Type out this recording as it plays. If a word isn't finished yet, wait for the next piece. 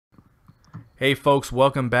Hey folks,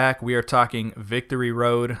 welcome back. We are talking Victory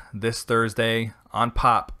Road this Thursday on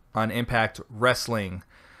Pop on Impact Wrestling.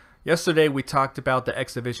 Yesterday we talked about the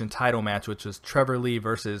X Division title match, which was Trevor Lee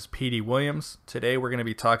versus Petey Williams. Today we're going to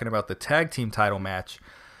be talking about the tag team title match,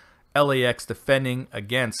 LAX defending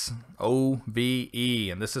against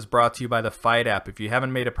OVE. And this is brought to you by the Fight app. If you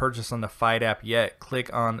haven't made a purchase on the Fight app yet,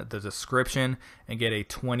 click on the description and get a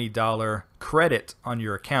 $20 credit on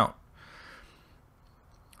your account.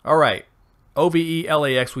 All right. OVE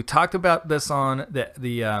LAX, we talked about this on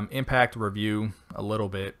the Impact review a little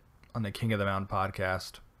bit on the King of the Mountain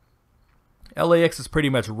podcast. LAX has pretty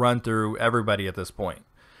much run through everybody at this point.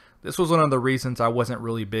 This was one of the reasons I wasn't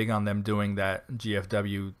really big on them doing that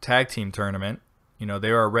GFW tag team tournament. You know,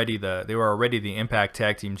 they were already the Impact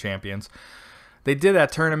tag team champions. They did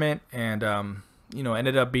that tournament and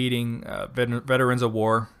ended up beating Veterans of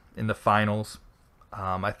War in the finals.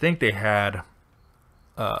 I think they had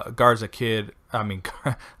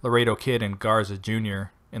Laredo Kid and Garza Jr.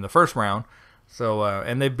 in the first round. So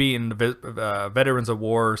and they've beaten the Veterans of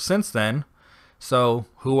War since then. So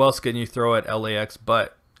who else can you throw at LAX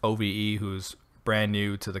but OVE, who's brand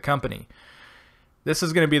new to the company? This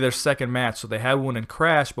is going to be their second match. So they had one in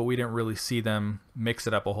Crash, but we didn't really see them mix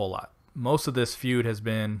it up a whole lot. Most of this feud has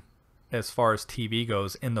been, as far as TV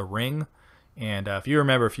goes, in the ring. And if you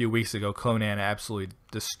remember a few weeks ago, Conan absolutely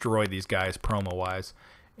destroyed these guys promo-wise.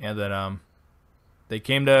 And then they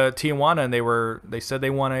came to Tijuana and they said they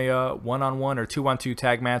won a one-on-one or two-on-two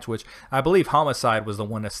tag match, which I believe Homicide was the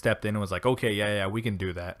one that stepped in and was like, okay, yeah, we can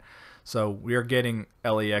do that. So we are getting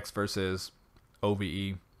LAX versus OVE.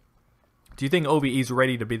 Do you think OVE's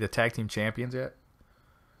ready to be the tag team champions yet?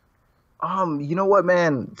 You know what,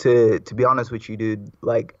 man? To be honest with you, dude,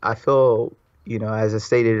 like I feel, as I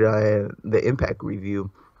stated the Impact review,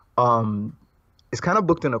 it's kind of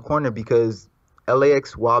booked in a corner because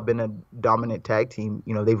LAX, while been a dominant tag team,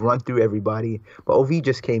 they've run through everybody, but OVE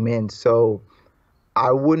just came in, so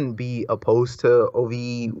I wouldn't be opposed to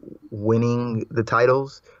OVE winning the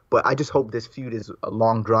titles, but I just hope this feud is a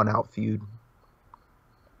long, drawn-out feud.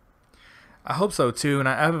 I hope so too, and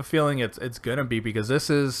I have a feeling it's gonna be because this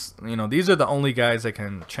is, these are the only guys that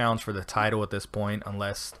can challenge for the title at this point,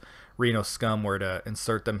 unless Reno Scum were to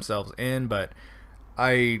insert themselves in. But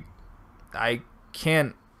I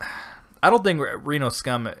can't. I don't think Reno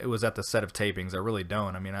Scum was at the set of tapings. I really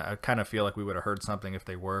don't. I mean, I kind of feel like we would have heard something if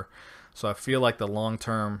they were. So I feel like the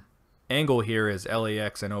long-term angle here is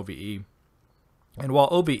LAX and OVE. And while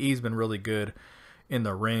OVE's been really good in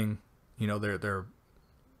the ring, their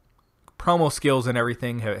promo skills and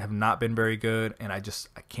everything have not been very good. And I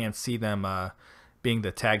can't see them being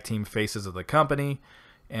the tag team faces of the company.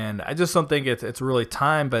 And I just don't think it's really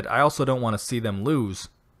time, but I also don't want to see them lose.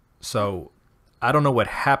 So I don't know what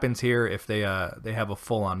happens here if they have a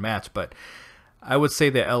full-on match, but I would say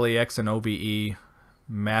the LAX and OVE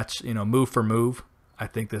match, move for move. I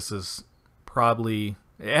think this is probably,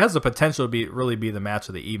 it has the potential to really be the match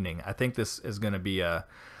of the evening. I think this is going to be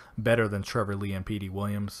better than Trevor Lee and Petey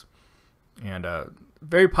Williams, and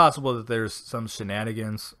very possible that there's some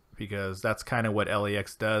shenanigans because that's kind of what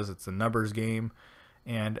LAX does. It's a numbers game,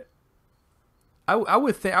 and I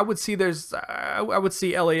would see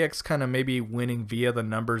LAX kind of maybe winning via the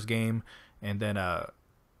numbers game, and then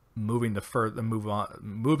moving the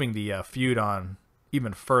feud on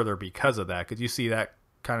even further because of that. Could you see that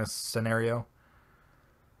kind of scenario?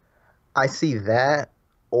 I see that,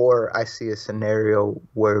 or I see a scenario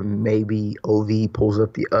where maybe OVE pulls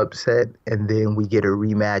up the upset, and then we get a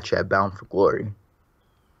rematch at Bound for Glory.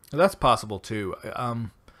 That's possible too.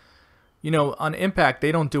 On Impact,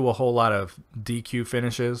 they don't do a whole lot of DQ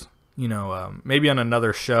finishes. Maybe on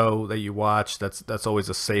another show that you watch, that's always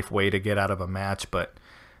a safe way to get out of a match. But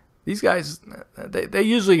these guys, they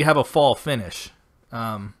usually have a fall finish.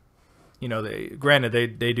 They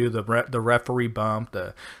do the referee bump,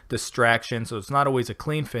 the distraction, so it's not always a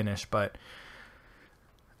clean finish. But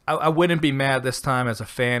I wouldn't be mad this time as a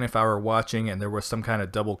fan if I were watching and there was some kind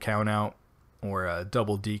of double count out or a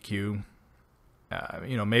double DQ.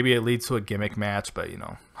 Maybe it leads to a gimmick match, but,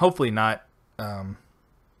 hopefully not.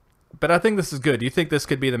 But I think this is good. Do you think this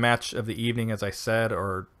could be the match of the evening, as I said,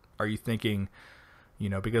 or are you thinking,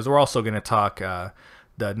 because we're also going to talk the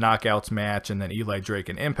Knockouts match and then Eli Drake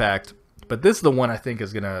and Impact, but this is the one I think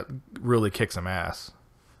is going to really kick some ass.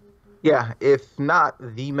 Yeah, if not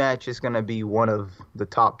the match, is going to be one of the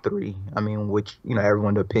top three. I mean, which,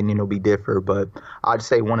 everyone's opinion will be different, but I'd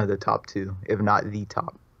say one of the top two, if not the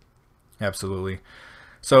top. Absolutely.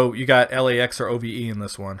 So you got LAX or OVE in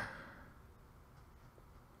this one?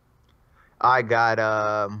 I got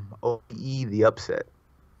OVE the upset.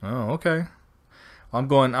 Oh, okay. I'm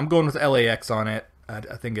going with LAX on it. I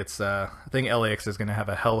think I think LAX is going to have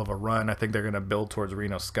a hell of a run. I think they're going to build towards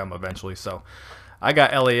Reno Scum eventually. So I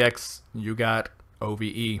got LAX. You got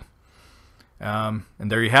OVE. And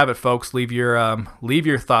there you have it, folks. Leave your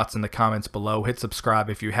thoughts in the comments below. Hit subscribe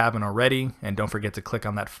if you haven't already, and don't forget to click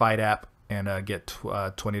on that Fight app and get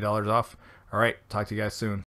 $20 off. All right, talk to you guys soon.